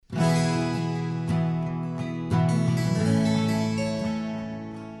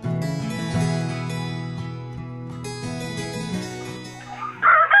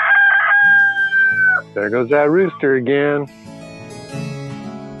There goes that rooster again.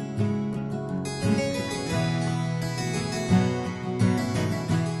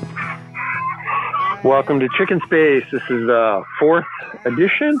 Welcome to Chicken Space. This is the 4th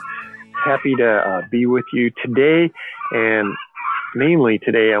edition. Happy to be with you today. And mainly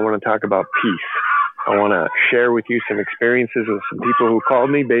today, I want to talk about peace. I want to share with you some experiences with some people who called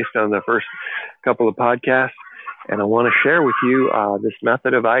me based on the first couple of podcasts. And I want to share with you this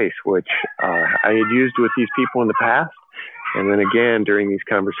method of ICE, which I had used with these people in the past. And then again, during these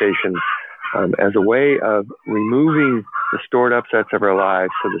conversations, as a way of removing the stored upsets of our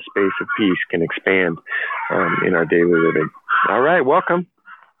lives so the space of peace can expand in our daily living. All right, welcome.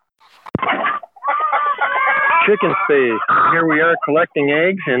 Chicken Space. Here we are collecting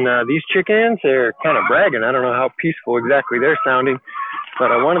eggs, and these chickens, they're kind of bragging. I don't know how peaceful exactly they're sounding,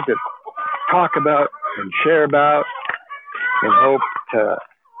 but I wanted to talk about and share about and hope to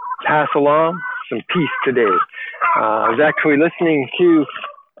pass along some peace today. I was actually listening to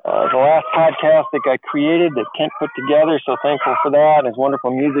the last podcast that I created that Kent put together, so thankful for that. His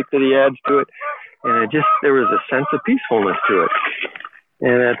wonderful music that he adds to it. And there was a sense of peacefulness to it.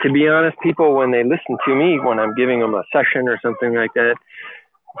 And to be honest, people, when they listen to me, when I'm giving them a session or something like that,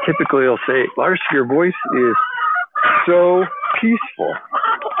 typically they'll say, Lars, your voice is so peaceful.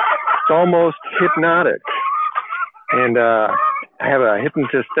 It's almost hypnotic. And I have a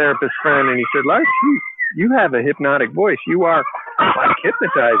hypnotist therapist friend, and he said, Lars, you have a hypnotic voice. You are like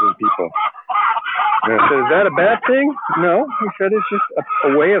hypnotizing people. And I said, is that a bad thing? No. He said, it's just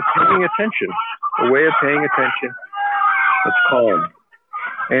a way of paying attention. A way of paying attention. It's calm.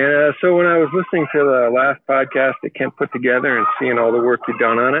 And so when I was listening to the last podcast that Kent put together and seeing all the work you'd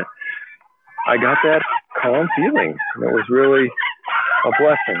done on it, I got that calm feeling. It was really a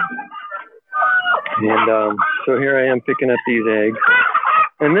blessing. And so here I am picking up these eggs.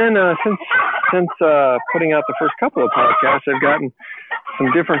 And then since putting out the first couple of podcasts, I've gotten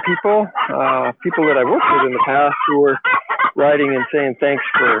some different people that I've worked with in the past who were writing and saying thanks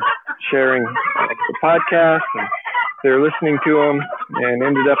for sharing the podcast, and they're listening to them, and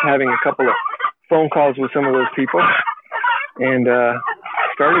ended up having a couple of phone calls with some of those people, and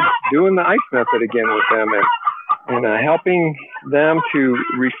started doing the ICE method again with them, and helping them to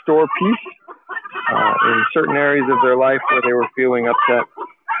restore peace in certain areas of their life where they were feeling upset.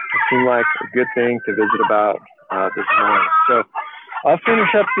 It seemed like a good thing to visit about this morning. So I'll finish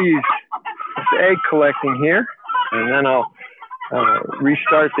up this egg collecting here, and then I'll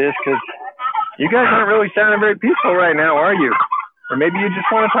restart this, because you guys aren't really sounding very peaceful right now, are you? Or maybe you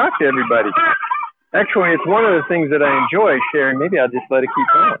just want to talk to everybody. Actually, it's one of the things that I enjoy sharing. Maybe I'll just let it keep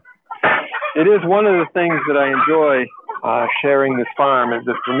going. It is one of the things that I enjoy sharing this farm, is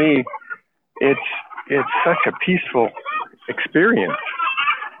that for me, it's such a peaceful experience.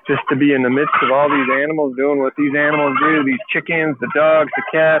 Just to be in the midst of all these animals doing what these animals do, these chickens, the dogs, the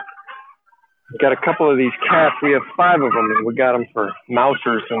cats. We've got a couple of these cats. We have 5 of them, and we got them for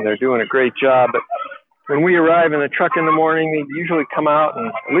mousers, and they're doing a great job. But when we arrive in the truck in the morning, they usually come out,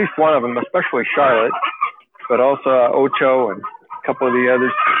 and at least one of them, especially Charlotte, but also Ocho and a couple of the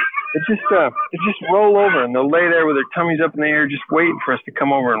others, they just roll over, and they'll lay there with their tummies up in the air, just waiting for us to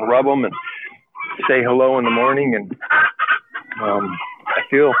come over and rub them and say hello in the morning. And I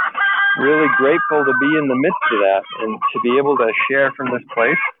feel really grateful to be in the midst of that and to be able to share from this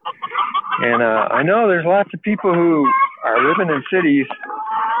place. And I know there's lots of people who are living in cities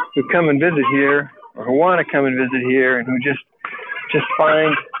who come and visit here, or who want to come and visit here, and who just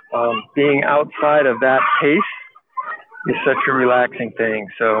find being outside of that pace is such a relaxing thing.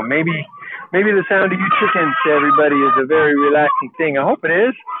 So maybe the sound of you chickens to everybody is a very relaxing thing. I hope it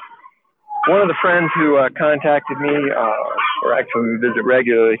is. One of the friends who contacted me, or actually we visit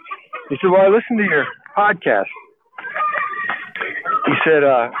regularly, he said, well, I listened to your podcast. He said,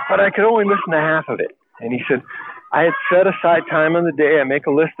 but I could only listen to half of it. And he said, I had set aside time on the day. I make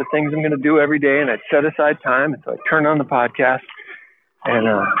a list of things I'm going to do every day, and I'd set aside time. And so I turned on the podcast, and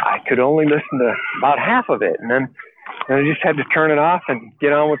I could only listen to about half of it. And then I just had to turn it off and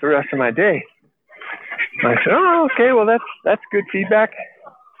get on with the rest of my day. And I said, oh, okay, well, that's good feedback.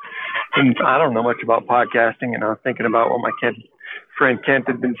 And I don't know much about podcasting, and I was thinking about what my friend Kent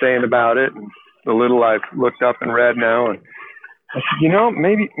had been saying about it, and the little I've looked up and read now. And I said,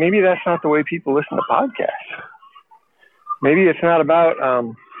 maybe that's not the way people listen to podcasts. Maybe it's not about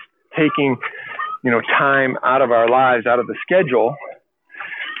taking, time out of our lives, out of the schedule,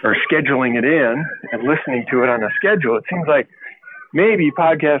 or scheduling it in and listening to it on a schedule. It seems like maybe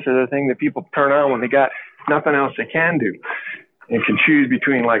podcasts are the thing that people turn on when they got nothing else they can do, and can choose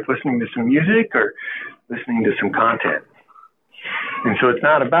between like listening to some music or listening to some content. And so it's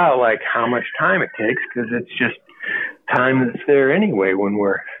not about like how much time it takes, because it's just time that's there anyway when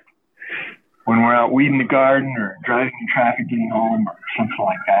we're out weeding the garden or driving in traffic getting home or something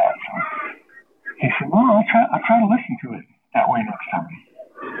like that. So he said, well, I'll try to listen to it that way next time.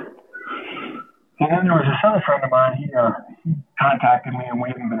 And then there was this other friend of mine, he contacted me, and we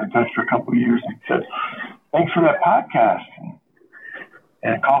haven't been in touch for a couple of years, and he said, thanks for that podcast.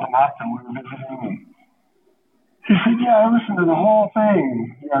 And I called him up, and we were visiting, and he said, yeah, I listened to the whole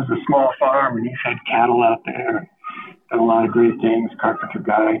thing. He has a small farm, and he's had cattle out there, done a lot of great things, carpenter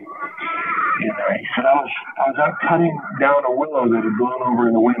guy. And he said, I was out cutting down a willow that had blown over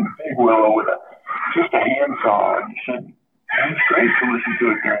in the wind, a big willow with just a handsaw. And he said, it's great to listen to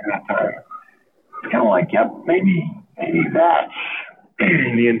it during that time. It's kind of like, yep, maybe that's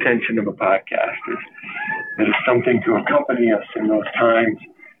the intention of a podcast, is that it's something to accompany us in those times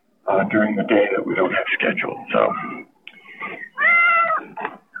during the day that we don't have scheduled. So,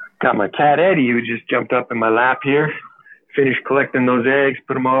 got my cat Eddie, who just jumped up in my lap here, finished collecting those eggs,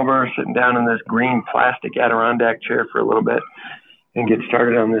 put them over, sitting down in this green plastic Adirondack chair for a little bit, and get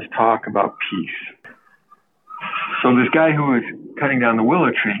started on this talk about peace. So this guy who was cutting down the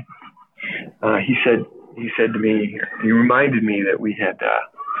willow tree, he said to me, he reminded me that we had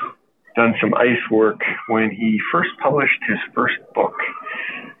done some ice work when he first published his first book.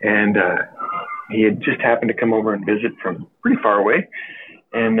 And he had just happened to come over and visit from pretty far away.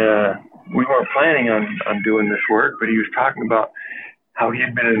 And we weren't planning on doing this work, but he was talking about how he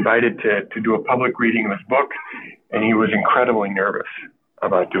had been invited to do a public reading of his book, and he was incredibly nervous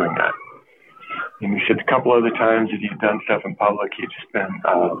about doing that. And he said a couple other times that he'd done stuff in public, he'd just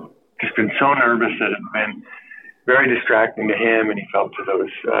been so nervous that it had been very distracting to him, and he felt to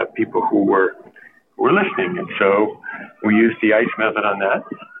those people who were listening. And so we used the ICE method on that,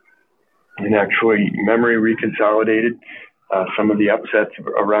 and actually memory reconsolidated some of the upsets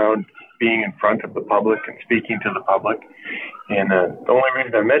around being in front of the public and speaking to the public. And the only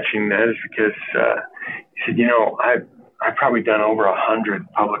reason I'm mentioning that is because he said, I've probably done over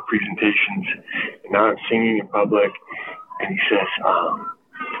 100 public presentations, and now I'm singing in public. And he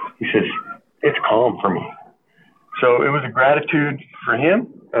says, it's calm for me. So it was a gratitude for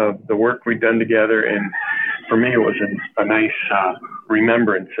him of the work we'd done together, and for me it was a nice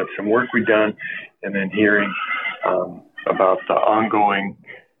remembrance of some work we'd done, and then hearing about the ongoing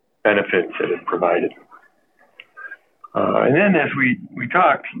benefits that it provided. And then as we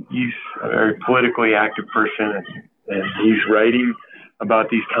talked, he's a very politically active person, and he's writing about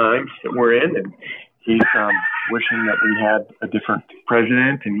these times that we're in, and he's wishing that we had a different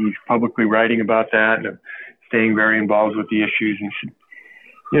president, and he's publicly writing about that and staying very involved with the issues. And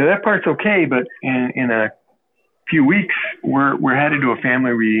he said, that part's okay, but in a few weeks, we're headed to a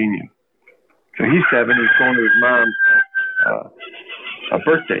family reunion. So he's 7, he's going to his mom's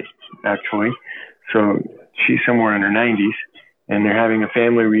birthday, actually. So she's somewhere in her 90s, and they're having a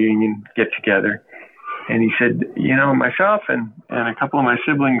family reunion get-together. And he said, myself and a couple of my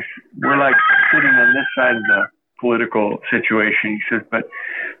siblings, we're like sitting on this side of the political situation. He said, but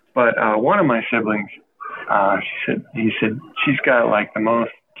one of my siblings, he said she's got like the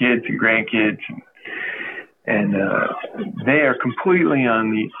most kids and grandkids, and they are completely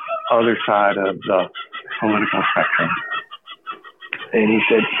on the other side of the political spectrum. And he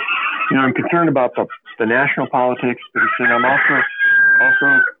said, I'm concerned about the national politics, but he said I'm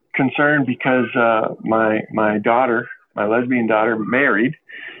also concerned because my daughter, my lesbian daughter, married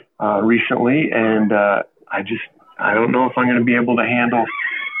recently, and I don't know if I'm going to be able to handle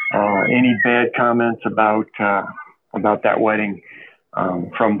any bad comments about that wedding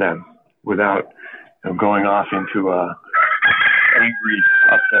from them without going off into a angry,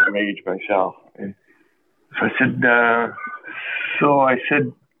 upset rage myself. And so I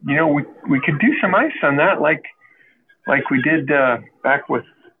said, we could do some ice on that, like we did back with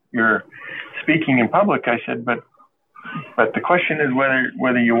your speaking in public. I said, but the question is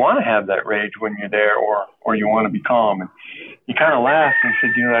whether you want to have that rage when you're there or you want to be calm. And he kind of laughed and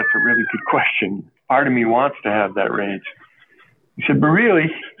said, that's a really good question. Part of me wants to have that rage. He said, but really,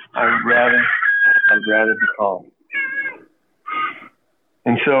 I would rather be calm.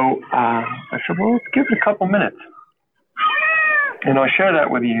 And so I said, well, let's give it a couple minutes. And I share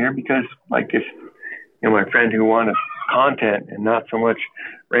that with you here because, like this, my friend who wanted content and not so much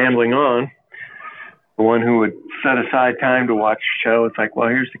rambling on, the one who would set aside time to watch the show, it's like, well,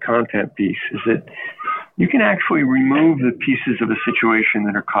 here's the content piece, is that you can actually remove the pieces of a situation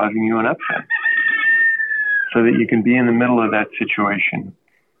that are causing you an upset so that you can be in the middle of that situation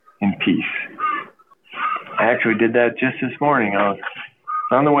in peace. I actually did that just this morning. I was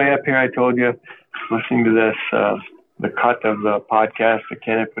on the way up here, I told you, listening to the cut of the podcast that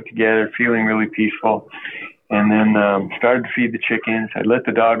Ken had put together, feeling really peaceful. And then started to feed the chickens. I let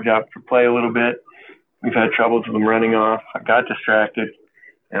the dogs out for play a little bit. We've had troubles with them running off. I got distracted,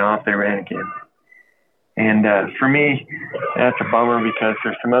 and off they ran again. And for me, that's a bummer because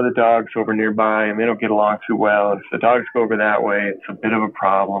there's some other dogs over nearby, and they don't get along too well. And if the dogs go over that way, it's a bit of a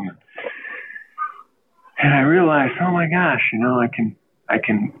problem. And I realized, oh my gosh, you know, I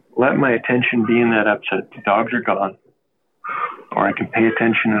can let my attention be in that upset. The dogs are gone. Or I can pay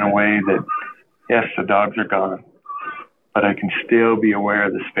attention in a way that, yes, the dogs are gone, but I can still be aware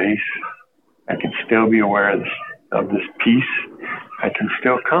of the space. I can still be aware of this peace. I can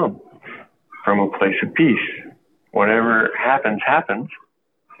still come from a place of peace. Whatever happens, happens,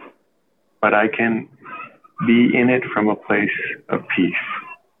 but I can be in it from a place of peace.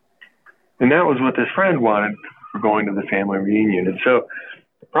 And that was what this friend wanted for going to the family reunion. And so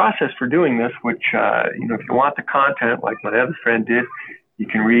the process for doing this, which, you know, if you want the content like my other friend did, you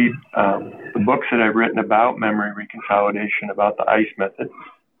can read the books that I've written about memory reconsolidation, about the ICE method.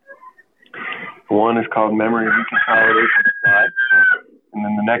 One is called Memory Reconsolidation Applied. And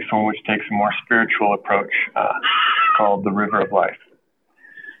then the next one, which takes a more spiritual approach, called The River of Life.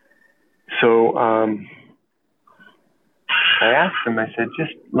 So I asked him, I said,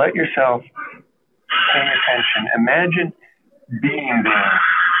 just let yourself pay attention. Imagine being there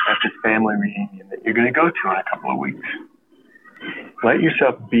at this family reunion that you're going to go to in a couple of weeks. Let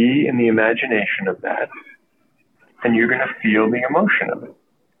yourself be in the imagination of that, and you're going to feel the emotion of it.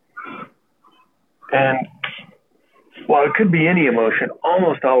 And while it could be any emotion,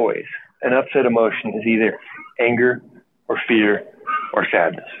 almost always an upset emotion is either anger or fear or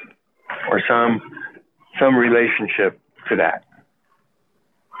sadness or some relationship to that.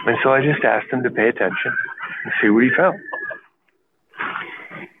 And so I just asked him to pay attention and see what he felt.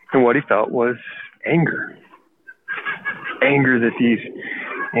 And what he felt was anger. Anger that these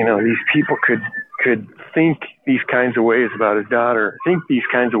people could think these kinds of ways about his daughter, think these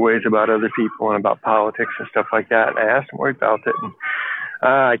kinds of ways about other people and about politics and stuff like that. And I asked him where he felt it, and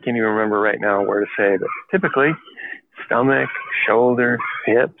I can't even remember right now where to say, but typically stomach, shoulder,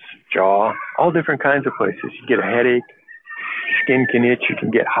 hips, jaw, all different kinds of places. You get a headache, skin can itch, you can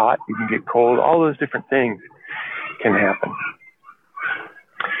get hot, you can get cold, all those different things can happen.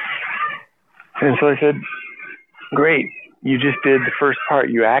 And so I said, great. You just did the first part.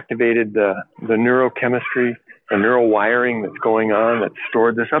 You activated the neurochemistry, the neural wiring that's going on that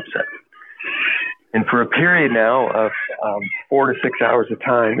stored this upset. And for a period now of 4 to 6 hours of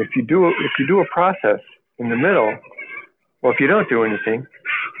time, if you do a process in the middle, well, if you don't do anything,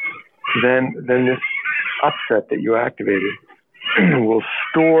 then this upset that you activated will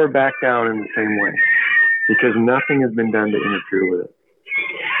store back down in the same way because nothing has been done to interfere with it.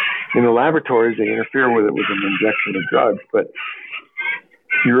 In the laboratories, they interfere with it with an injection of drugs, but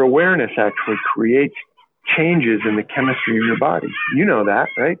your awareness actually creates changes in the chemistry of your body. You know that,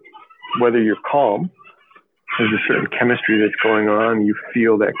 right? Whether you're calm, there's a certain chemistry that's going on, you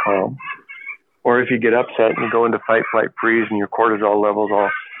feel that calm. Or if you get upset and you go into fight, flight, freeze, and your cortisol levels all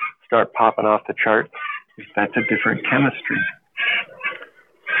start popping off the chart, that's a different chemistry.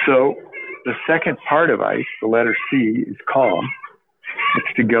 So the second part of ICE, the letter C, is calm.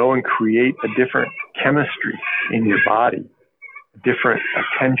 It's to go and create a different chemistry in your body, a different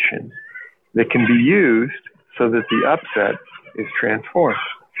attention that can be used so that the upset is transformed.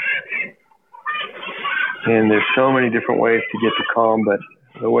 And there's so many different ways to get to calm, but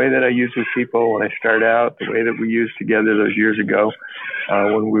the way that I use with people when I start out, the way that we used together those years ago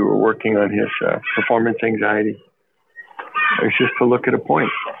when we were working on his performance anxiety, is just to look at a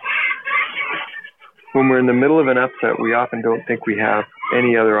point. When we're in the middle of an upset, we often don't think we have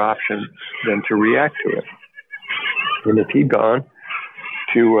any other option than to react to it. And if he'd gone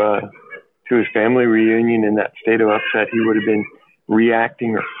to his family reunion in that state of upset, he would have been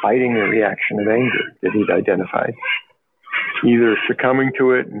reacting or fighting the reaction of anger that he'd identified, either succumbing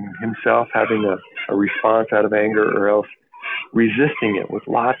to it and himself having a response out of anger, or else resisting it with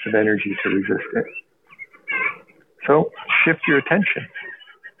lots of energy to resist it. So shift your attention.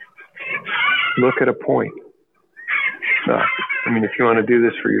 Look at a point. If you want to do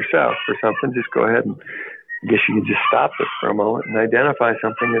this for yourself or something, just go ahead and I guess you could just stop this for a moment and identify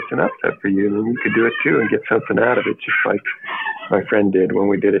something that's an upset for you. And then you could do it too and get something out of it, just like my friend did when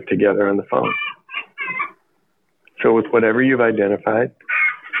we did it together on the phone. So with whatever you've identified,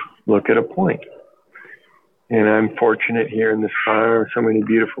 look at a point. And I'm fortunate here in this farm, so many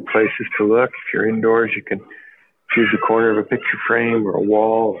beautiful places to look. If you're indoors, you can choose the corner of a picture frame or a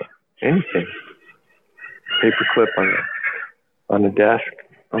wall or anything. Paperclip on a desk.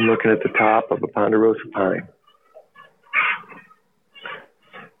 I'm looking at the top of a ponderosa pine.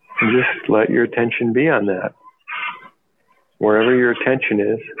 And just let your attention be on that. Wherever your attention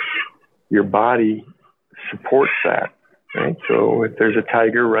is, your body supports that, right? So if there's a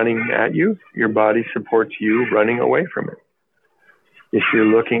tiger running at you, your body supports you running away from it. If you're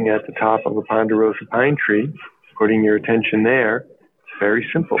looking at the top of a ponderosa pine tree, putting your attention there, it's very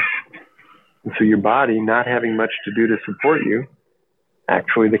simple. And so your body, not having much to do to support you,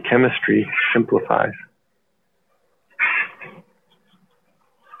 actually the chemistry simplifies.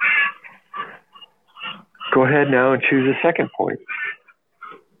 Go ahead now and choose a second point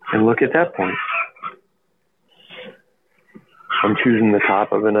and look at that point. I'm choosing the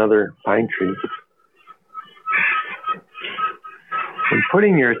top of another pine tree. And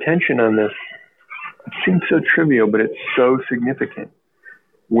putting your attention on this, it seems so trivial, but it's so significant.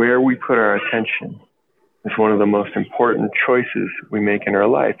 Where we put our attention is one of the most important choices we make in our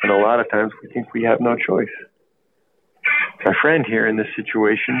life. And a lot of times we think we have no choice. My friend here in this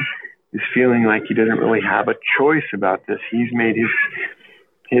situation is feeling like he doesn't really have a choice about this. He's made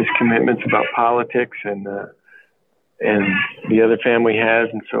his commitments about politics and the other family has,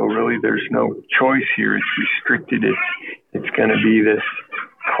 and so really there's no choice here. It's restricted. It's going to be this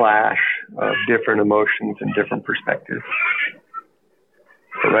clash of different emotions and different perspectives.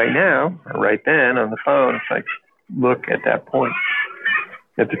 But right now, or right then on the phone, it's like, look at that point.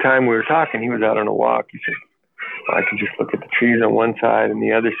 At the time we were talking, he was out on a walk. He said, well, I could just look at the trees on one side and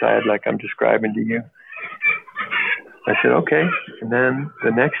the other side like I'm describing to you. I said, okay. And then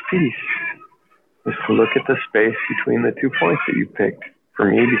the next piece is to look at the space between the 2 points that you picked. For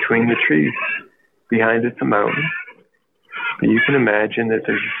me, between the trees. Behind it's a mountain. But you can imagine that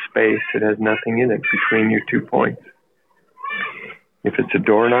there's a space that has nothing in it between your 2 points. If it's a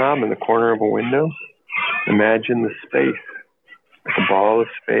doorknob in the corner of a window, imagine the space, like a ball of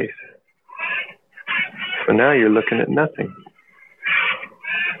space. So now you're looking at nothing.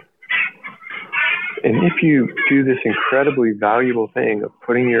 And if you do this incredibly valuable thing of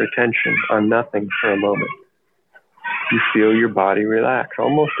putting your attention on nothing for a moment, you feel your body relax.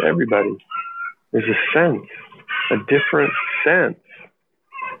 Almost everybody. There's a sense, a different sense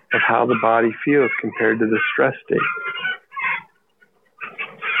of how the body feels compared to the stress state.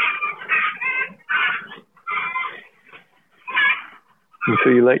 And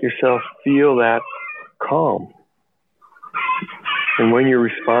so you let yourself feel that calm. And when you're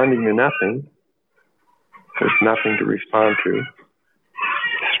responding to nothing, there's nothing to respond to.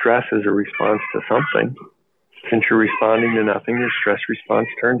 Stress is a response to something. Since you're responding to nothing, your stress response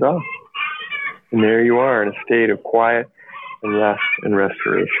turns off. And there you are in a state of quiet and rest and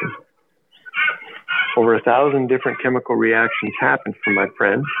restoration. Over 1,000 different chemical reactions happen for my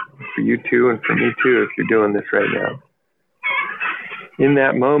friend, for you too, and for me too, if you're doing this right now. In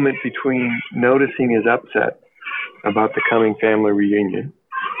that moment between noticing his upset about the coming family reunion,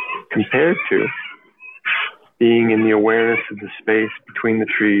 compared to being in the awareness of the space between the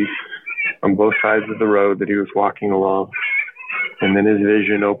trees on both sides of the road that he was walking along, and then his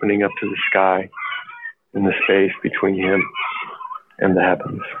vision opening up to the sky and the space between him and the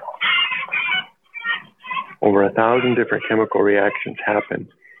heavens. Over 1,000 different chemical reactions happen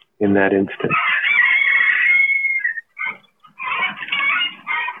in that instant.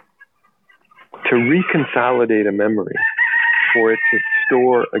 To reconsolidate a memory, for it to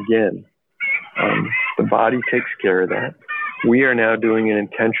store again, the body takes care of that. We are now doing an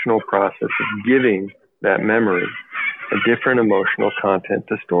intentional process of giving that memory a different emotional content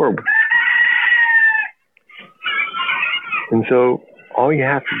to store with. And so all you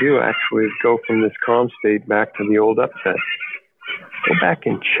have to do actually is go from this calm state back to the old upset. Go back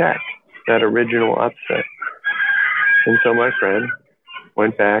and check that original upset. And so my friend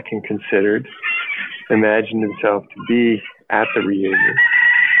went back and considered, imagined himself to be at the reunion.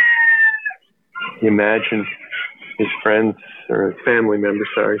 He imagined his friends or his family members,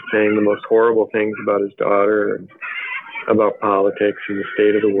 saying the most horrible things about his daughter and about politics and the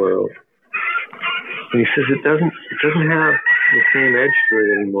state of the world. And he says it doesn't have the same edge to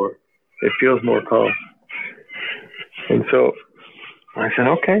it anymore. It feels more calm. And so I said,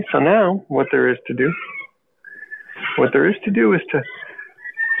 okay, so now what there is to do is to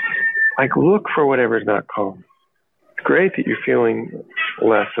look for whatever's not calm. It's great that you're feeling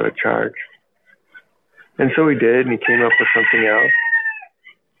less of a charge. And so he did, and he came up with something else.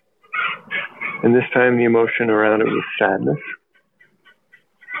 And this time the emotion around it was sadness.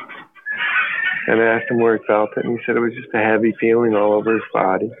 And I asked him where he felt it, and he said it was just a heavy feeling all over his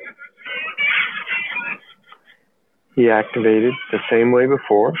body. He activated the same way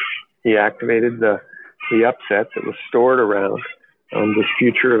before. He activated the upset that was stored around this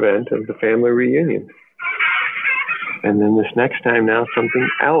future event of the family reunion. And then this next time now something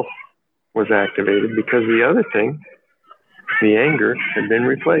else was activated because the other thing, the anger, had been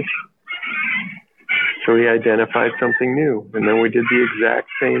replaced. So he identified something new, and then we did the exact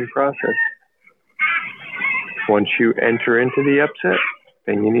same process. Once you enter into the upset,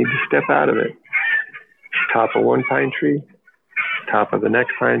 then you need to step out of it. Top of one pine tree, top of the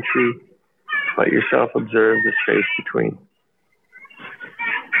next pine tree, let yourself observe the space between.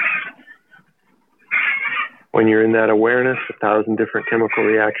 When you're in that awareness, 1,000 different chemical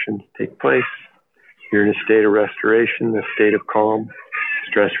reactions take place. You're in a state of restoration, a state of calm.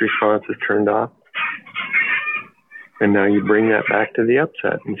 Stress response is turned off. And now you bring that back to the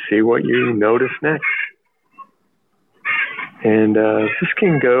upset and see what you notice next. And this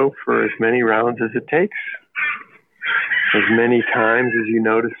can go for as many rounds as it takes. As many times as you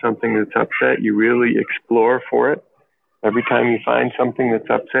notice something that's upset, you really explore for it. Every time you find something that's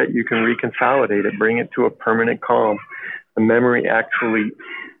upset, you can reconsolidate it, bring it to a permanent calm. The memory actually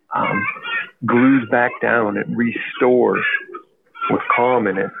glues back down. It restores with calm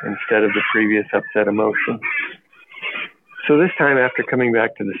in it instead of the previous upset emotion. So this time, after coming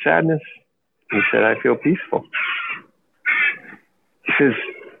back to the sadness, he said, I feel peaceful. He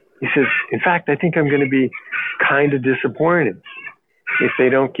says, in fact, I think I'm going to be kind of disappointed if they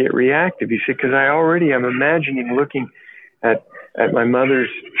don't get reactive. He said, because I'm imagining looking at my mother's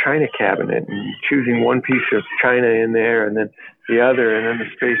china cabinet and choosing one piece of china in there and then the other and then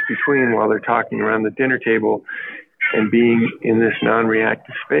the space between while they're talking around the dinner table and being in this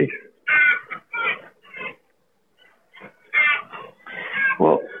non-reactive space.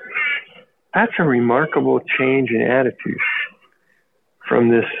 Well, that's a remarkable change in attitude from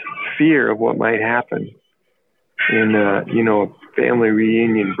this fear of what might happen in a family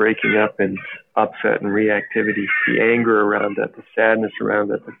reunion, breaking up and upset and reactivity, the anger around that, the sadness around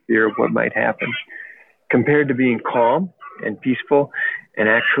that, the fear of what might happen, compared to being calm and peaceful and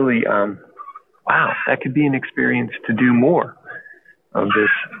actually, wow, that could be an experience to do more of this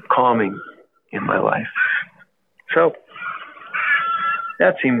calming in my life. So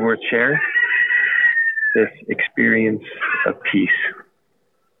that seemed worth sharing, this experience of peace.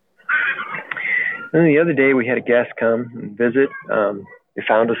 And the other day we had a guest come and visit. They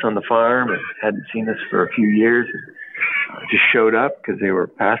found us on the farm and hadn't seen us for a few years. And, just showed up because they were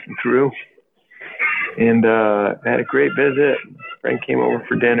passing through. And had a great visit. A friend came over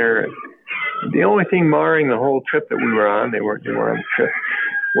for dinner. And the only thing marring the whole trip that we were on, they weren't on the trip,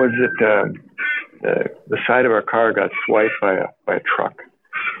 was that the side of our car got swiped by a truck.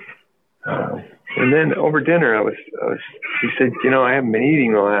 And then over dinner, he said, I haven't been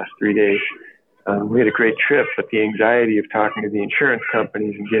eating the last 3 days. We had a great trip, but the anxiety of talking to the insurance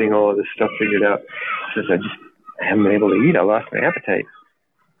companies and getting all of this stuff figured out, says I haven't been able to eat. I lost my appetite.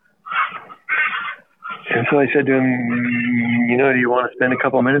 And so I said to him, do you want to spend a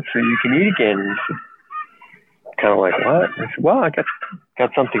couple of minutes so you can eat again? And he said, kind of like, what? I said, well, I got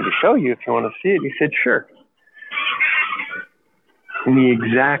something to show you if you want to see it. He said, sure. In the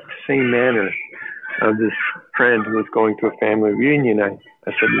exact same manner of this friend who was going to a family reunion, I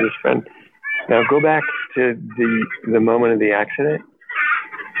said to this friend, now go back to the moment of the accident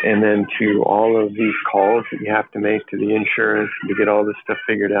and then to all of these calls that you have to make to the insurance to get all this stuff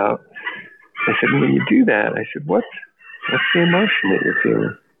figured out. I said, when you do that, I said, what's the emotion that you're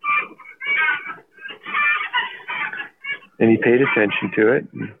feeling? And he paid attention to it.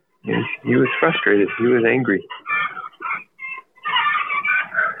 And he was frustrated. He was angry.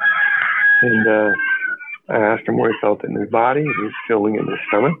 And I asked him where he felt it in his body. He was feeling it in his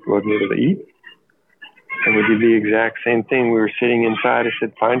stomach. He wasn't able to eat. And we did the exact same thing. We were sitting inside. I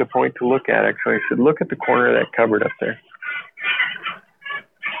said, find a point to look at. Actually, I said, look at the corner of that cupboard up there.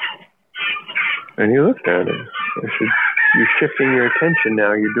 And he looked at it. I said, you're shifting your attention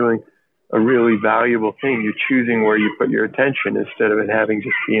now. You're doing a really valuable thing. You're choosing where you put your attention instead of it having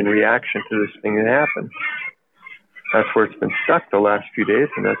just be in reaction to this thing that happened. That's where it's been stuck the last few days,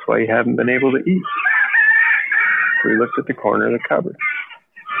 and that's why you haven't been able to eat. So we looked at the corner of the cupboard.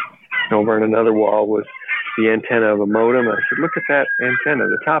 Over on another wall was the antenna of a modem. I said, look at that antenna,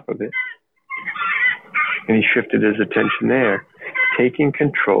 the top of it. And he shifted his attention there, taking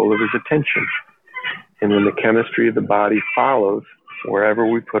control of his attention. And then the chemistry of the body follows wherever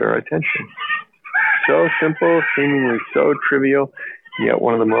we put our attention. So simple, seemingly so trivial, yet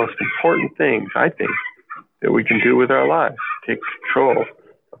one of the most important things, I think, that we can do with our lives, take control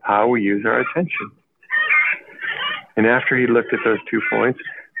of how we use our attention. And after he looked at those 2 points,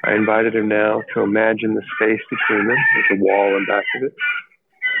 I invited him now to imagine the space between them. There's a wall in back of it.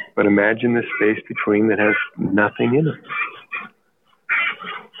 But imagine the space between that has nothing in it.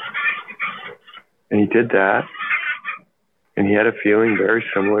 And he did that. And he had a feeling very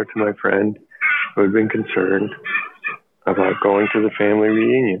similar to my friend who had been concerned about going to the family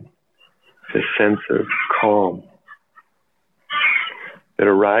reunion. This sense of calm that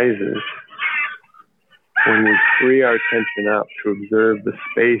arises when we free our attention up to observe the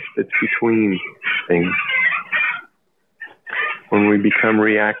space that's between things. When we become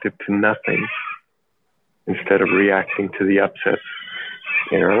reactive to nothing instead of reacting to the upsets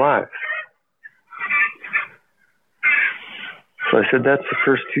in our lives. So I said that's the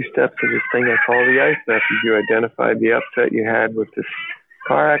first two steps of this thing I call the ICE method. You identified the upset you had with this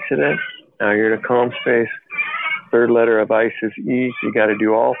car accident. Now you're in a calm space. Third letter of ICE is E. You got to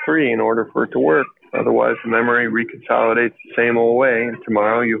do all three in order for it to work. Otherwise, the memory reconsolidates the same old way, and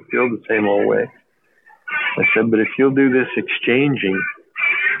tomorrow you'll feel the same old way. I said, but if you'll do this exchanging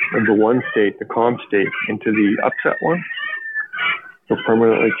of the one state, the calm state, into the upset one, you'll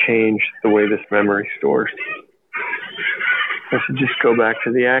permanently change the way this memory stores. I should just go back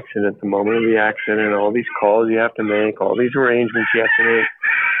to the accident, the moment of the accident, all these calls you have to make, all these arrangements you have to make.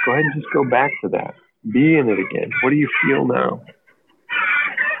 Go ahead and just go back to that. Be in it again. What do you feel now?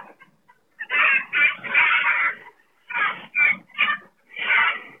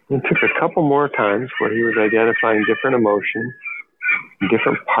 It took a couple more times where he was identifying different emotions,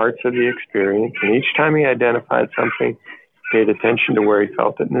 different parts of the experience, and each time he identified something, paid attention to where he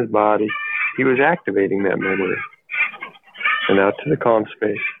felt it in his body, he was activating that memory. And out to the calm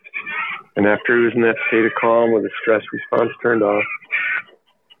space. And after he was in that state of calm with the stress response turned off,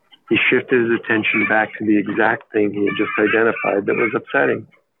 he shifted his attention back to the exact thing he had just identified that was upsetting.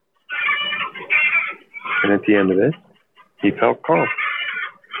 And at the end of it, he felt calm.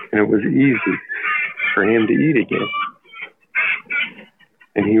 And it was easy for him to eat again.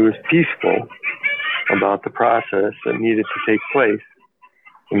 And he was peaceful about the process that needed to take place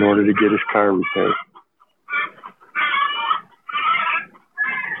in order to get his car repaired.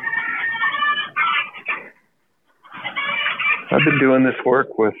 I've been doing this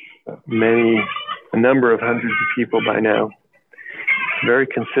work with a number of hundreds of people by now. It's a very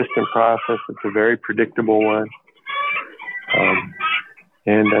consistent process. It's a very predictable one.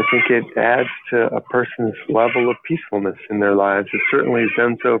 And I think it adds to a person's level of peacefulness in their lives. It certainly has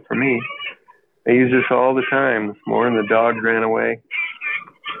done so for me. I use this all the time. This morning the dogs ran away,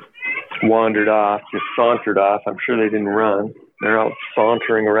 wandered off, just sauntered off. I'm sure they didn't run. They're out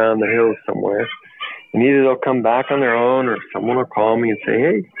sauntering around the hills somewhere. And either they'll come back on their own or someone will call me and say,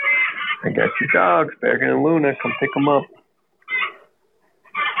 hey, I got your dogs, Bergen and Luna, come pick them up.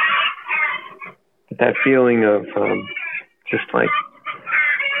 But that feeling of just like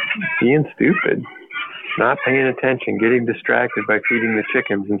being stupid, not paying attention, getting distracted by feeding the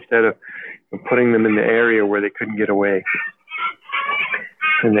chickens instead of putting them in the area where they couldn't get away.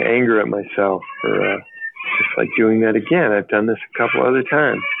 And the anger at myself for just like doing that again. I've done this a couple other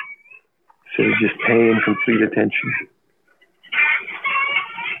times. So just paying complete attention.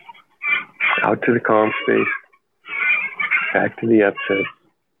 Out to the calm space. Back to the upset.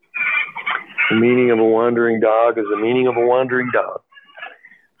 The meaning of a wandering dog is the meaning of a wandering dog.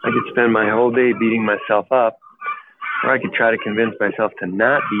 I could spend my whole day beating myself up, or I could try to convince myself to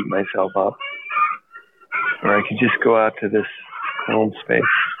not beat myself up, or I could just go out to this calm space.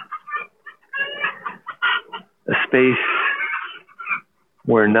 A space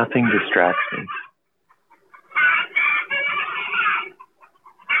where nothing distracts me.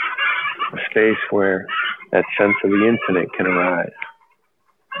 A space where that sense of the infinite can arise.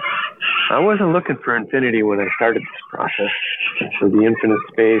 I wasn't looking for infinity when I started this process, for the infinite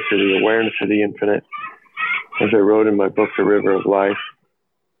space or the awareness of the infinite, as I wrote in my book, The River of Life.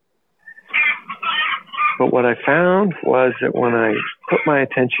 But what I found was that when I put my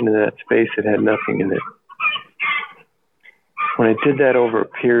attention in that space, it had nothing in it. When I did that over a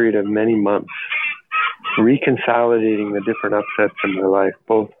period of many months, reconsolidating the different upsets in my life,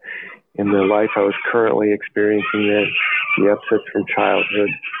 both in the life I was currently experiencing then, the upsets from childhood,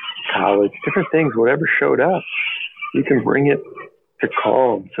 college, different things, whatever showed up, you can bring it to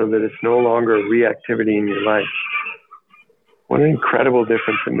calm so that it's no longer a reactivity in your life. What an incredible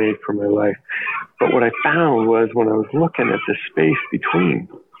difference it made for my life. But what I found was when I was looking at the space between,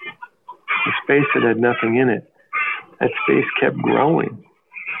 the space that had nothing in it, that space kept growing.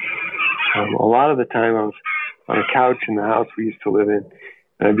 A lot of the time I was on a couch in the house we used to live in,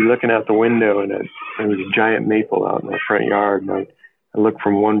 and I'd be looking out the window, and there was a giant maple out in my front yard, and I'd look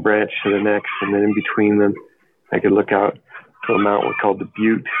from one branch to the next, and then in between them, I could look out to a mountain called the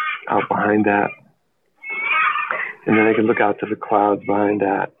Butte out behind that. And then I could look out to the clouds behind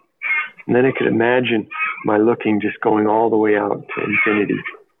that. And then I could imagine my looking just going all the way out to infinity,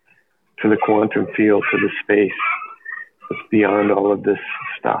 to the quantum field, to the space. that's beyond all of this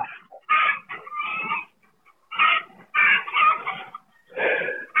stuff.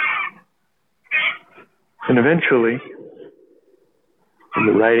 And eventually, in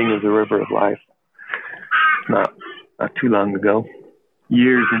the writing of The River of Life, not too long ago,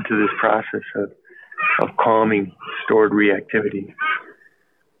 years into this process of calming stored reactivity,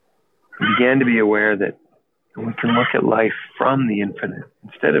 I began to be aware that we can look at life from the infinite.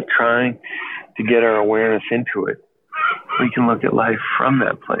 Instead of trying to get our awareness into it, we can look at life from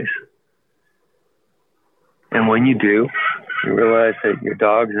that place. And when you do, you realize that your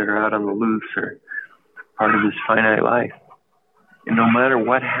dogs that are out on the loose are part of this finite life. And no matter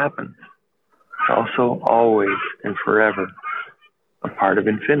what happens, it's also always and forever a part of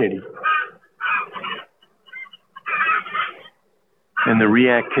infinity. And the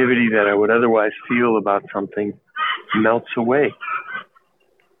reactivity that I would otherwise feel about something melts away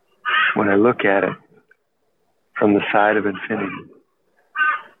when I look at it from the side of infinity.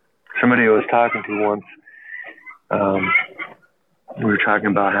 Somebody I was talking to once, we were talking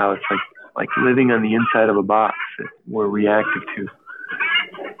about how it's like living on the inside of a box that we're reactive to.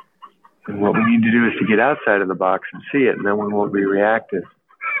 And what we need to do is to get outside of the box and see it, and then we won't be reactive.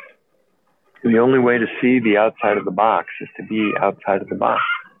 The only way to see the outside of the box is to be outside of the box.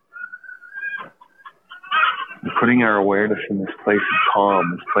 And putting our awareness in this place of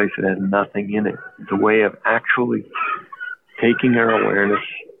calm, this place that has nothing in it, is a way of actually taking our awareness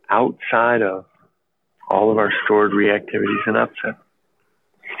outside of all of our stored reactivities and upset.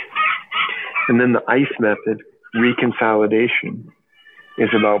 And then the ICE method, reconsolidation, is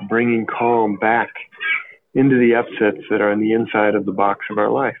about bringing calm back into the upsets that are on the inside of the box of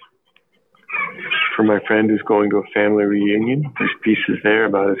our life. For my friend who's going to a family reunion, there's pieces there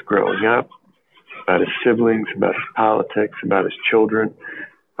about his growing up, about his siblings, about his politics, about his children,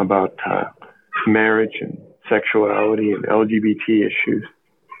 about marriage and sexuality and LGBT issues.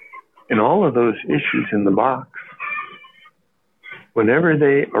 And all of those issues in the box, whenever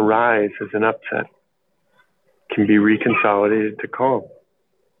they arise as an upset, can be reconsolidated to calm.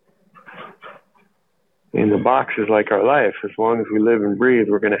 And the box is like our life. As long as we live and breathe,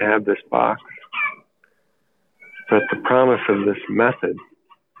 we're going to have this box. But the promise of this method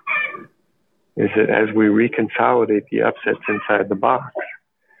is that as we reconsolidate the upsets inside the box,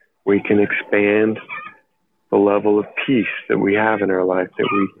 we can expand the level of peace that we have in our life, that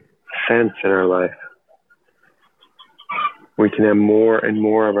we sense in our life. We can have more and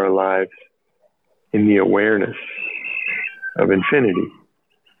more of our lives in the awareness of infinity,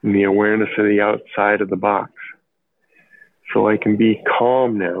 in the awareness of the outside of the box. So I can be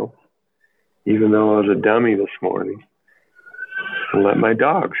calm now, even though I was a dummy this morning, and let my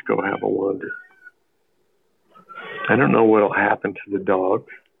dogs go have a wander. I don't know what will happen to the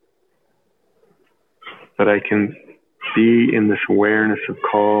dogs, but I can be in this awareness of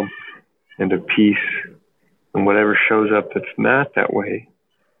calm and of peace. And whatever shows up that's not that way,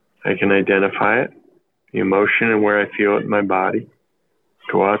 I can identify it, the emotion and where I feel it in my body,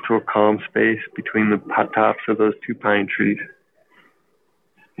 go out to a calm space between the tops of those two pine trees,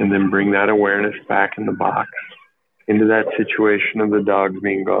 and then bring that awareness back in the box, into that situation of the dogs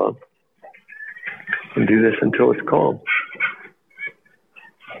being gone. And do this until it's calm.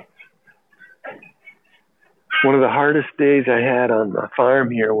 One of the hardest days I had on the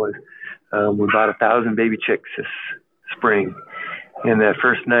farm here was we bought 1,000 baby chicks this spring. And that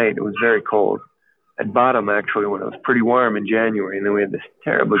first night, it was very cold. I'd bought them actually when it was pretty warm in January, and then we had this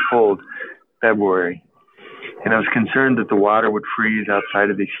terribly cold February. And I was concerned that the water would freeze outside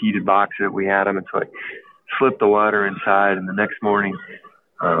of these heated boxes that we had them, and so I slipped the water inside, and the next morning,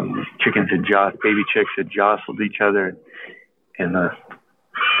 baby chicks had jostled each other, and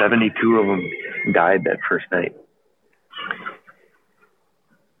 72 of them died that first night.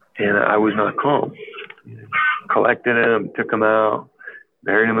 And I was not calm. Collected them, took them out,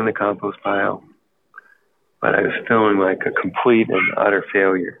 buried them in the compost pile. But I was feeling like a complete and utter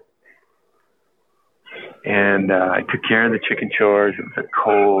failure. And I took care of the chicken chores. It was a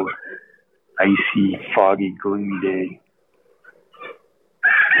cold, icy, foggy, gloomy day.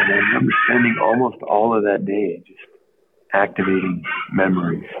 And I remember spending almost all of that day just activating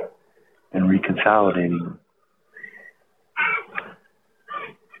memories and reconsolidating them.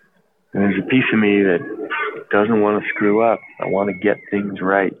 And there's a piece of me that doesn't want to screw up. I want to get things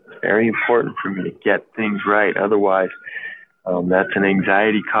right. It's very important for me to get things right. Otherwise, that's an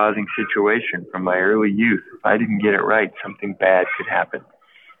anxiety-causing situation from my early youth. If I didn't get it right, something bad could happen,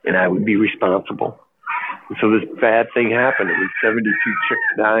 and I would be responsible. And so this bad thing happened. It was 72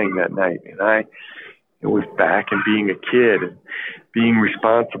 chicks dying that night, and it was back and being a kid and being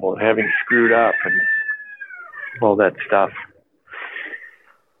responsible and having screwed up and all that stuff.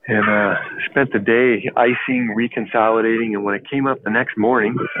 And spent the day icing, reconsolidating, and when I came up the next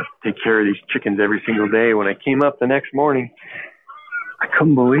morning, I take care of these chickens every single day. When I came up the next morning, I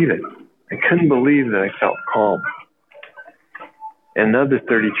couldn't believe it. I couldn't believe that I felt calm. And another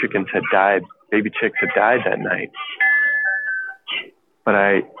 30 chickens had died, baby chicks had died that night. But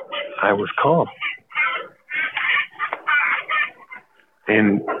I was calm.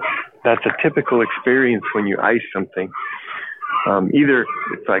 And that's a typical experience when you ice something. Either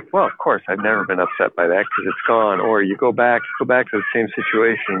it's like, well, of course, I've never been upset by that because it's gone, or you go back to the same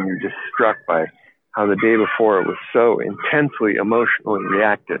situation and you're just struck by how the day before it was so intensely emotionally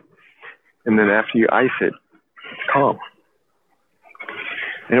reactive. And then after you ice it, it's calm.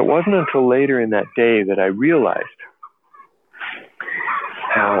 And it wasn't until later in that day that I realized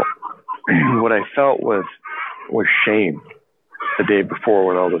how what I felt was shame the day before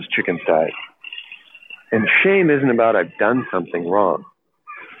when all those chickens died. And shame isn't about I've done something wrong.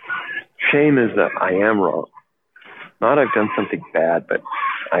 Shame is that I am wrong. Not I've done something bad, but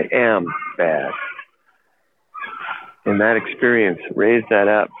I am bad. And that experience raised that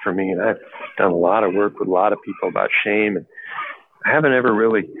up for me. And I've done a lot of work with a lot of people about shame. And I haven't ever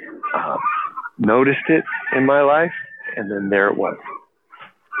really noticed it in my life. And then there it was.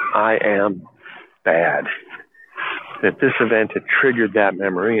 I am bad. That this event had triggered that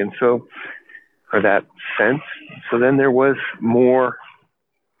memory. And so, or that sense. So then there was more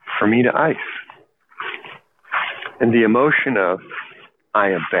for me to ice. And the emotion of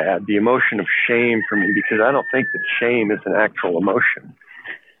I am bad, the emotion of shame for me, because I don't think that shame is an actual emotion.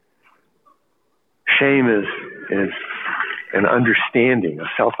 Shame is an understanding, a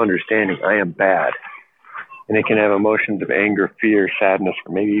self-understanding. I am bad. And it can have emotions of anger, fear, sadness,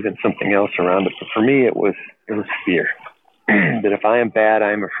 or maybe even something else around it. But for me, it was fear. That if I am bad,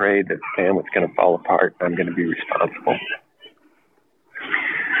 I'm afraid that the family's going to fall apart. I'm going to be responsible.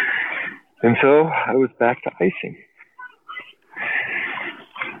 And so I was back to icing.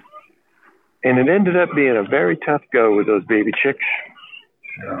 And it ended up being a very tough go with those baby chicks.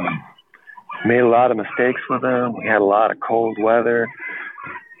 Made a lot of mistakes with them. We had a lot of cold weather,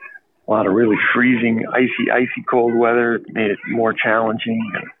 a lot of really freezing, icy cold weather. It made it more challenging.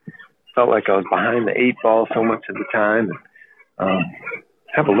 Felt like I was behind the 8 ball so much of the time.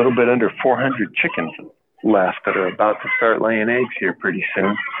 Have a little bit under 400 chickens left that are about to start laying eggs here pretty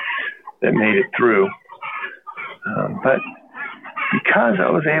soon that made it through. But because I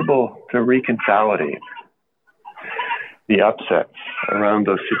was able to reconsolidate the upsets around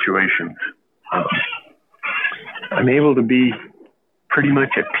those situations, I'm able to be pretty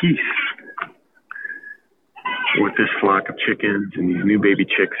much at peace with this flock of chickens and these new baby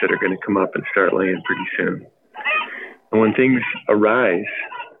chicks that are going to come up and start laying pretty soon. And when things arise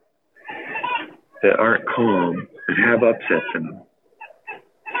that aren't calm, that have upsets in them,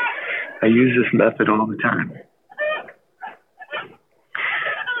 I use this method all the time.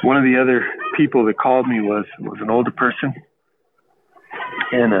 One of the other people that called me was an older person,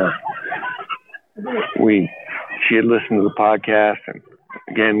 and she had listened to the podcast, and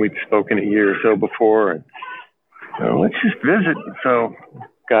again, we'd spoken a year or so before, and let's just visit. And so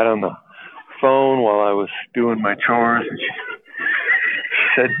got on the phone while I was doing my chores, and she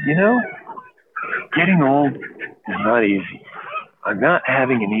said, getting old is not easy. I'm not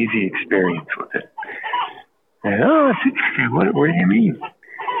having an easy experience with it. And that's interesting. What do you mean?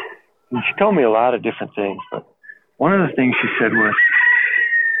 And she told me a lot of different things, but one of the things she said was,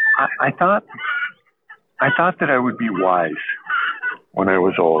 I thought that I would be wise when I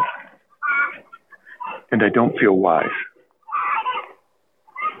was old, and I don't feel wise.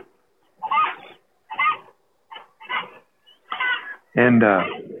 And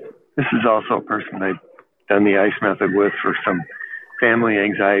this is also a person I'd done the ICE method with for some family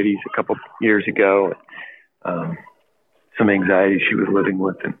anxieties a couple years ago. Some anxiety she was living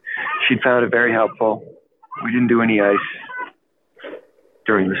with, and she found it very helpful. We didn't do any ICE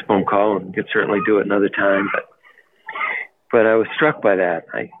during this phone call, and could certainly do it another time. But I was struck by that.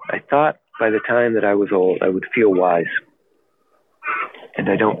 I thought by the time that I was old, I would feel wise, and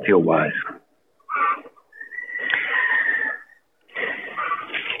I don't feel wise.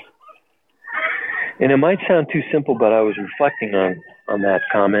 And it might sound too simple, but I was reflecting on that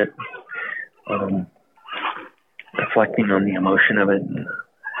comment, reflecting on the emotion of it, and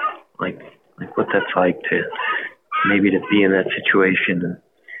like what that's like to maybe to be in that situation and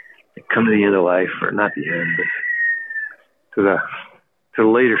come to the end of life, or not the end, but to the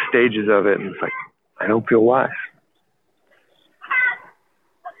later stages of it, and it's like, I don't feel wise.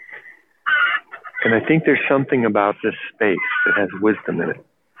 And I think there's something about this space that has wisdom in it.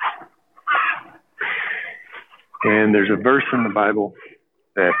 And there's a verse in the Bible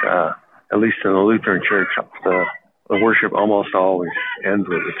that, at least in the Lutheran Church, the worship almost always ends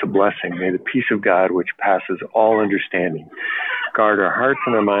with. It's a blessing. May the peace of God, which passes all understanding, guard our hearts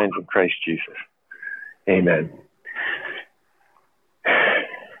and our minds in Christ Jesus. Amen.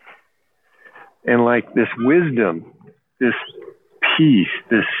 And like this wisdom, this peace,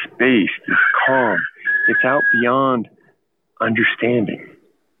 this space, this calm, it's out beyond understanding.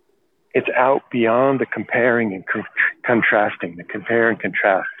 It's out beyond the comparing and contrasting, the compare and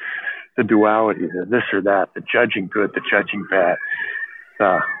contrast, the duality, the this or that, the judging good, the judging bad,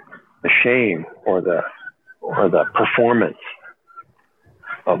 the shame or the performance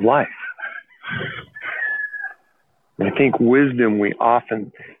of life. And I think wisdom, we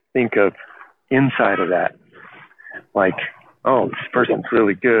often think of inside of that, like, oh, this person's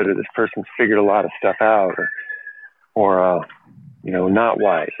really good, or this person's figured a lot of stuff out, or not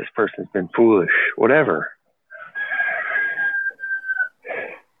wise. This person's been foolish, whatever.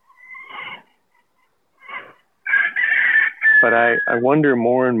 But I wonder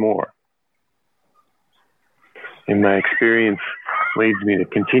more and more, and my experience leads me to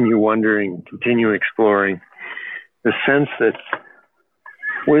continue wondering, continue exploring, the sense that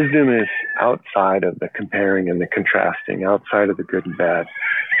wisdom is outside of the comparing and the contrasting, outside of the good and bad.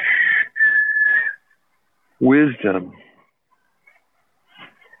 Wisdom,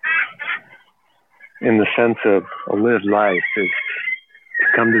 in the sense of a lived life, is to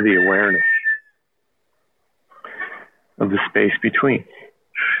come to the awareness of the space between.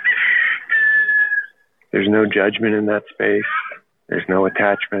 There's no judgment in that space. There's no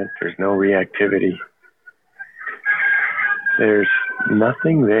attachment. There's no reactivity. There's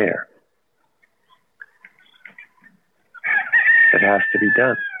nothing there that has to be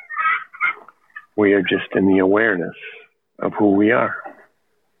done. We are just in the awareness of who we are.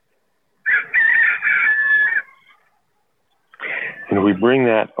 And we bring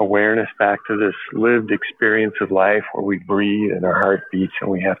that awareness back to this lived experience of life where we breathe and our heart beats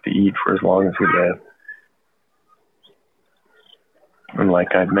and we have to eat for as long as we live. And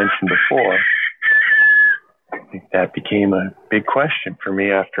like I've mentioned before, I think that became a big question for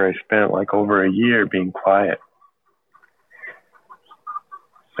me after I spent like over a year being quiet.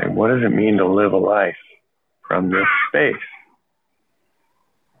 Like, what does it mean to live a life from this space?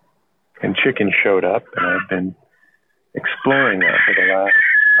 And chicken showed up, and I've been exploring that for the last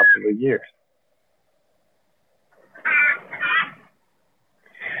couple of years.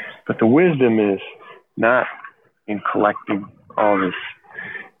 But the wisdom is not in collecting all this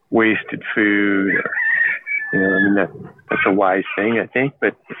wasted food. That's a wise thing, I think,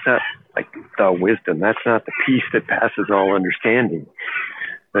 but it's not like the wisdom. That's not the peace that passes all understanding.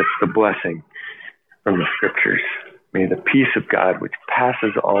 That's the blessing from the scriptures. May the peace of God, which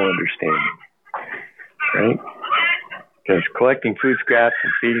passes all understanding. Right? Because collecting food scraps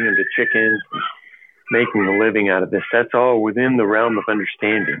and feeding them to chickens and making a living out of this, that's all within the realm of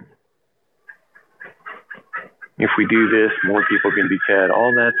understanding. If we do this, more people can be fed.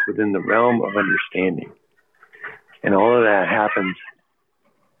 All that's within the realm of understanding. And all of that happens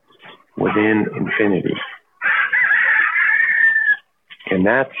within infinity. And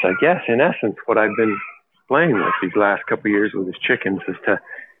that's, I guess, in essence, what I've been playing with these last couple of years with his chickens, is to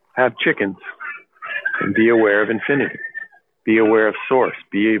have chickens and be aware of infinity. Be aware of source.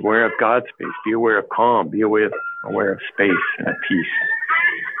 Be aware of God's space. Be aware of calm. Be aware of space and of peace.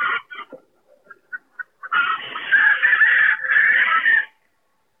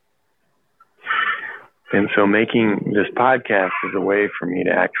 And so making this podcast is a way for me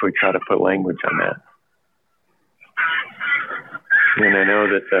to actually try to put language on that. And I know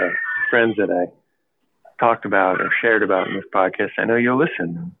that the friends that I talked about or shared about in this podcast, I know you'll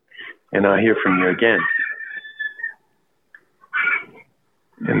listen, and I'll hear from you again.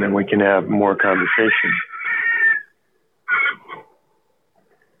 And then we can have more conversation.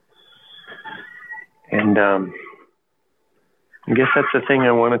 And I guess that's the thing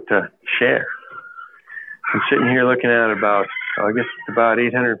I wanted to share. I'm sitting here looking at about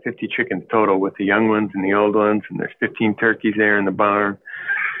 850 chickens total, with the young ones and the old ones, and there's 15 turkeys there in the barn.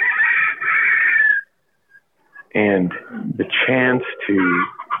 And the chance to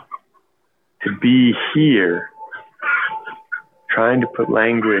be here, trying to put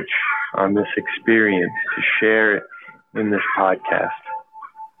language on this experience, to share it in this podcast.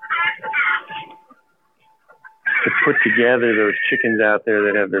 To put together those chickens out there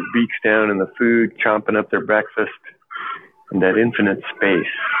that have their beaks down in the food, chomping up their breakfast, and that infinite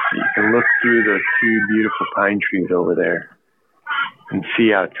space. You can look through those two beautiful pine trees over there and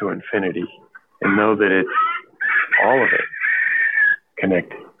see out to infinity and know that it's all of it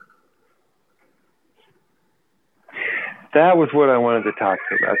connected. that was what I wanted to talk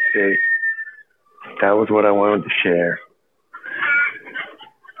to about today. That was what I wanted to share.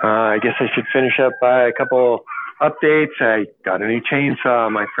 I guess I should finish up by a couple updates. I got a new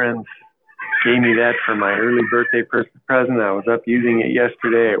chainsaw. My friends gave me that for my early birthday present. I was up using it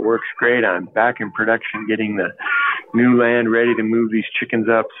yesterday. It works great. I'm back in production getting the new land ready to move these chickens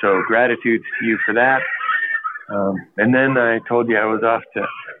up. So gratitude to you for that. And then I told you I was off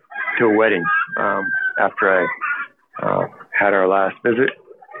to a wedding after I had our last visit.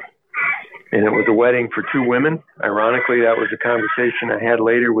 And it was a wedding for two women. Ironically, that was a conversation I had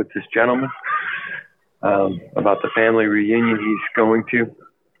later with this gentleman about the family reunion he's going to.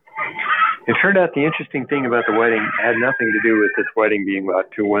 It turned out the interesting thing about the wedding had nothing to do with this wedding being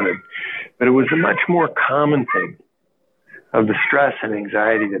about two women, but it was a much more common thing of the stress and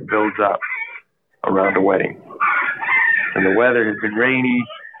anxiety that builds up around a wedding. And the weather had been rainy,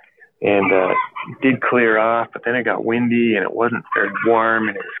 and it did clear off, but then it got windy, and it wasn't very warm,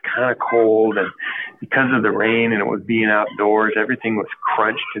 and it was kind of cold, and because of the rain and it was being outdoors, everything was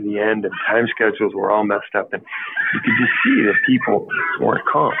crunched to the end, and time schedules were all messed up, and you could just see that people weren't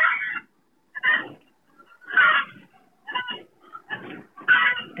calm.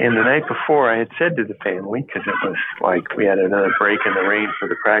 And the night before, I had said to the family, because it was like we had another break in the rain for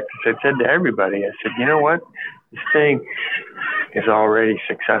the practice, I said to everybody, I said, you know what? This thing is already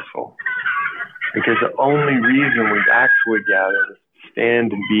successful. Because the only reason we've actually gathered is to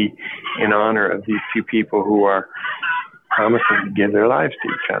stand and be in honor of these two people who are promising to give their lives to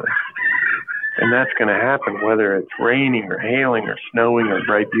each other. And that's going to happen whether it's raining or hailing or snowing or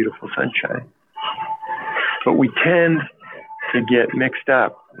bright, beautiful sunshine. But we tend to get mixed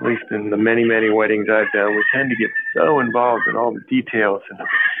up, at least in the many, many weddings I've done. We tend to get so involved in all the details and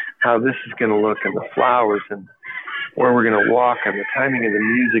how this is going to look and the flowers and where we're going to walk and the timing of the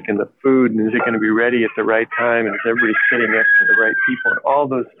music and the food and is it going to be ready at the right time and is everybody sitting next to the right people and all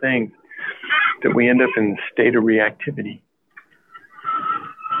those things that we end up in a state of reactivity.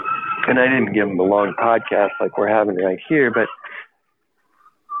 And I didn't give them a long podcast like we're having right here, but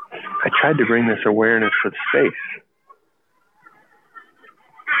I tried to bring this awareness of space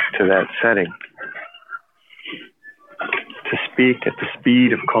to that setting, to speak at the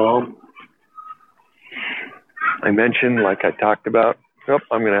speed of calm. I mentioned, like I talked about,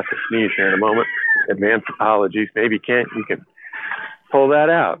 I'm going to have to sneeze here in a moment. Advance apologies. Maybe you can pull that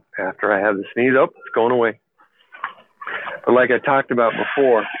out after I have the sneeze. It's going away. But like I talked about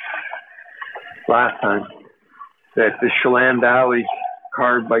before, last time, that the Chelan Valley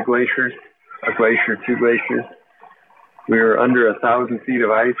carved by glaciers, a glacier, two glaciers, we were under 1,000 feet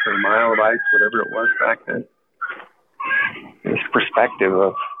of ice or a mile of ice, whatever it was back then. This perspective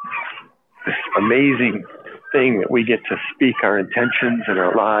of this amazing thing that we get to speak our intentions and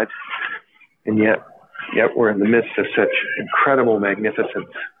our lives, and yet we're in the midst of such incredible magnificence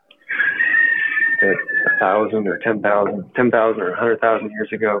that 1,000 or 10,000 or 100,000 years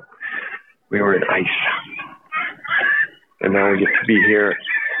ago, we were in ice. And now we get to be here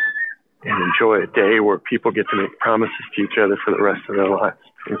and enjoy a day where people get to make promises to each other for the rest of their lives.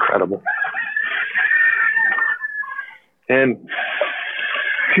 Incredible. And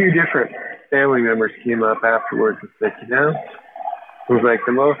two different family members came up afterwards and said, it was like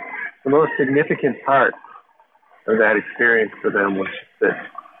the most significant part of that experience for them was the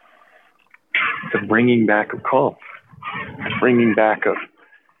bringing back of calm, the bringing back of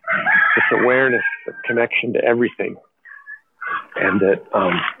this awareness, of connection to everything, and that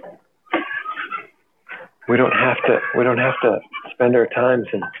we don't have to spend our times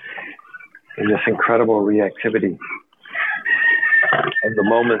in this incredible reactivity of the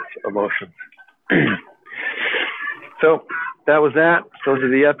moment's emotions. So that was that. Those are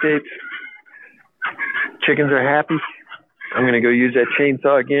the updates. Chickens are happy. I'm going to go use that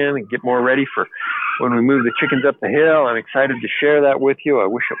chainsaw again and get more ready for when we move the chickens up the hill. I'm excited to share that with you. I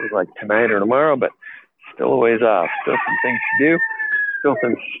wish it was like tonight or tomorrow, but still a ways off. Still some things to do. Still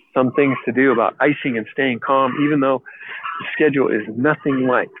some things to do about icing and staying calm, even though the schedule is nothing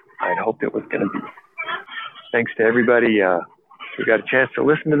like I'd hoped it was going to be. Thanks to everybody who got a chance to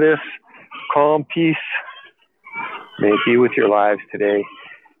listen to this. Calm, peace. May it be with your lives today.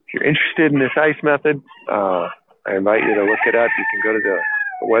 If you're interested in this ICE method, I invite you to look it up. You can go to the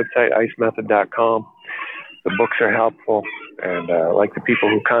website, icemethod.com. The books are helpful, and like the people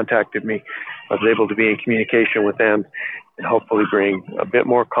who contacted me, I was able to be in communication with them and hopefully bring a bit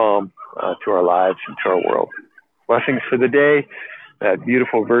more calm to our lives and to our world. Blessings for the day. That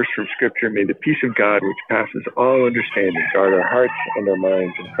beautiful verse from Scripture, may the peace of God, which passes all understanding, guard our hearts and our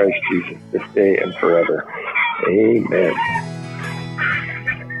minds in Christ Jesus this day and forever. Amen.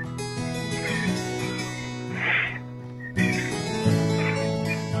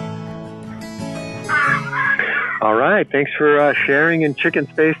 right. Thanks for sharing in Chicken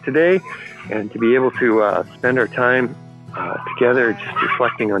Space today, and to be able to spend our time together just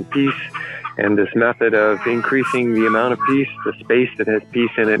reflecting on peace and this method of increasing the amount of peace, the space that has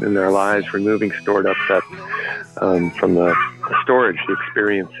peace in it in their lives, removing stored upset from the storage, the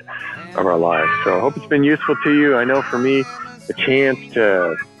experience of our lives. So I hope it's been useful to you. I know for me, the chance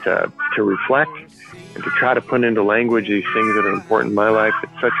to reflect and to try to put into language these things that are important in my life,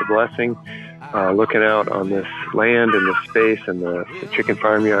 it's such a blessing. Looking out on this land and this space and the chicken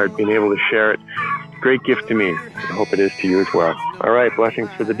farmyard, being able to share it, great gift to me. I hope it is to you as well. All right, blessings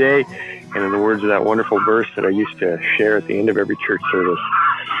for the day. And in the words of that wonderful verse that I used to share at the end of every church service,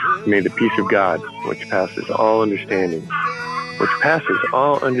 may the peace of God, which passes all understanding,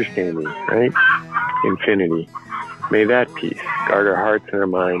 right? Infinity. May that peace guard our hearts and our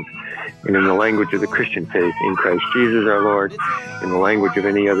minds. And in the language of the Christian faith, in Christ Jesus our Lord, in the language of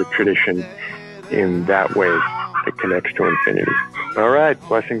any other tradition, in that way that connects to infinity. All right,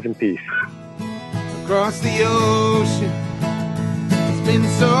 blessings and peace. Across the ocean, it's been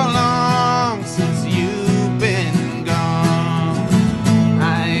so long since you